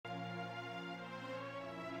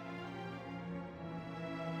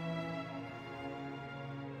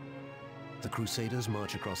The Crusaders'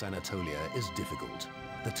 march across Anatolia is difficult.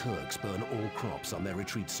 The Turks burn all crops on their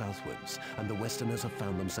retreat southwards, and the Westerners have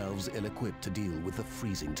found themselves ill-equipped to deal with the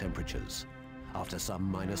freezing temperatures. After some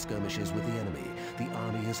minor skirmishes with the enemy, the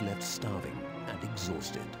army is left starving and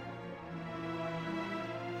exhausted.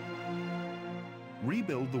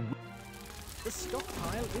 Rebuild the... The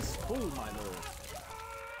stockpile is full, my lord.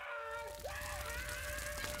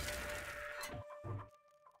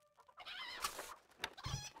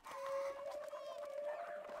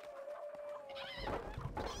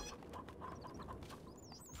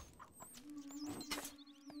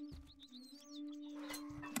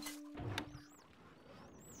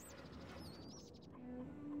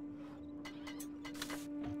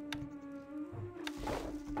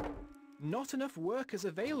 Not enough workers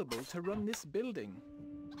available to run this building.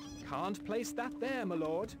 Can't place that there, my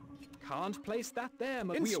lord. Can't place that there,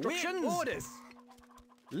 my lord. Instructions! We await orders!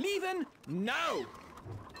 Leaving now!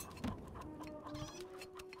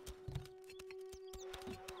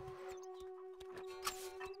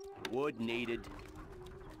 Wood needed.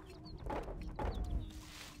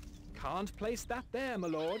 Can't place that there, my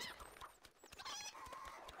lord.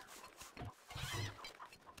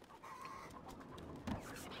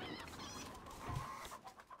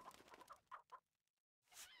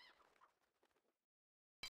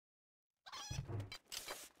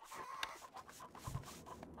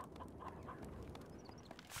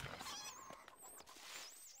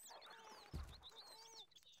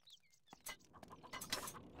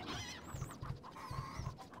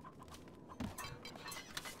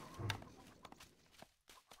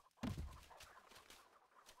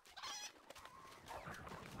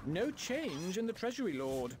 No change in the treasury,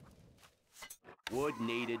 lord. Wood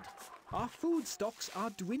needed. Our food stocks are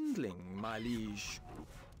dwindling, my liege.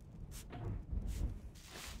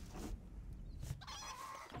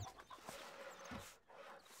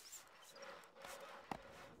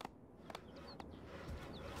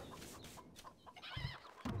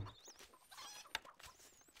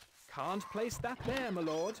 Can't place that there, my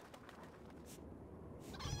lord.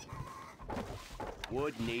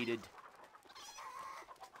 Wood needed.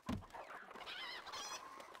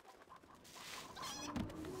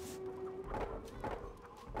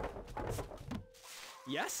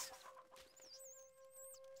 Yes?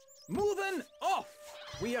 Moving off!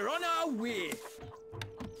 We are on our way!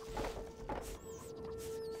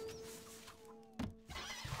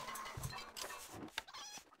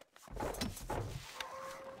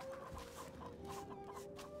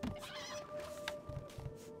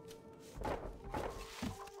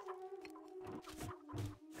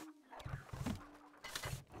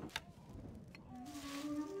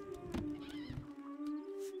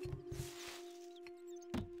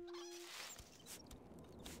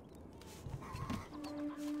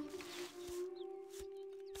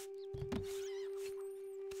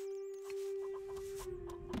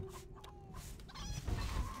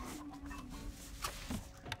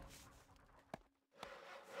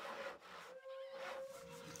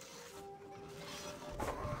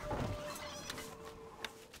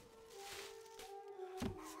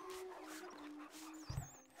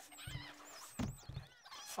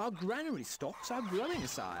 Our granary stocks are growing,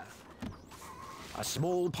 sire. A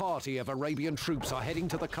small party of Arabian troops are heading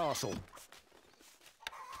to the castle.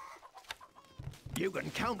 You can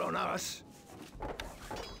count on us.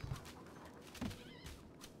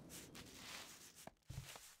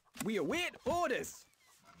 We await orders!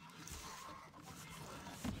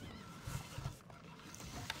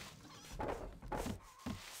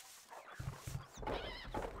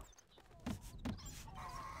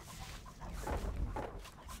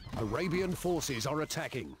 Arabian forces are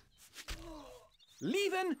attacking.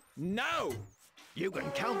 Leaving now! You can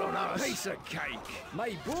count on us. Piece of cake!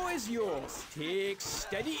 My bow is yours. Take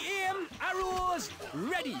steady aim, arrows,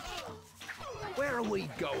 ready! Where are we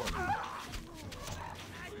going?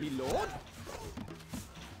 Me lord?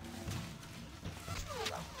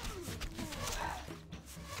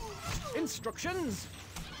 Instructions!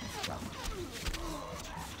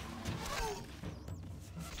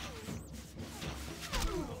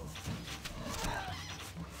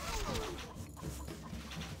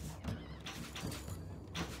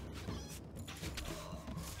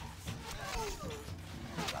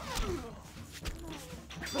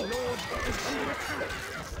 The Lord is under attack.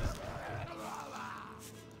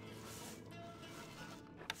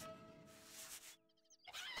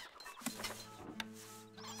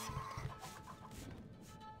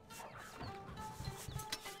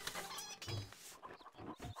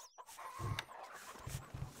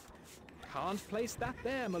 Can't place that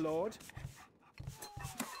there, my lord.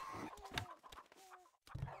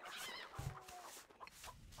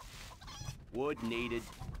 Wood needed.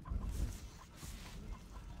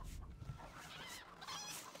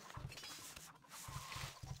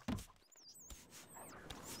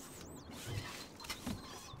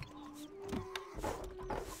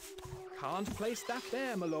 Can't place that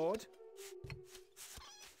there, my lord.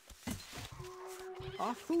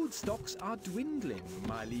 Our food stocks are dwindling,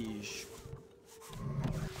 my liege.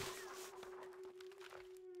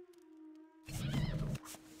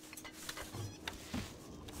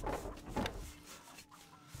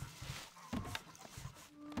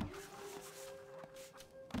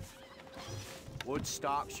 Wood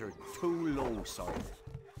stocks are too low, sir.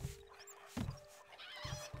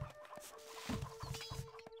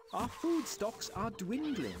 Our food stocks are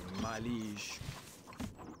dwindling, my liege.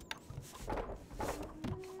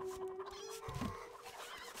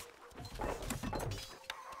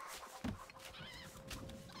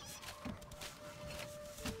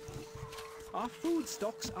 Our food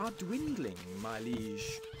stocks are dwindling, my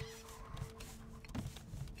liege.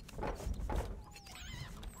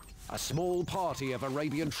 A small party of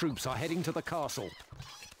Arabian troops are heading to the castle.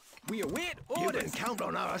 We await You orders. can count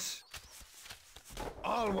on us.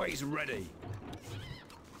 Always ready.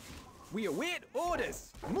 We await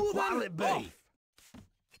orders. Move What'll on it be? off.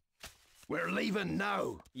 We're leaving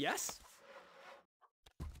now. Yes?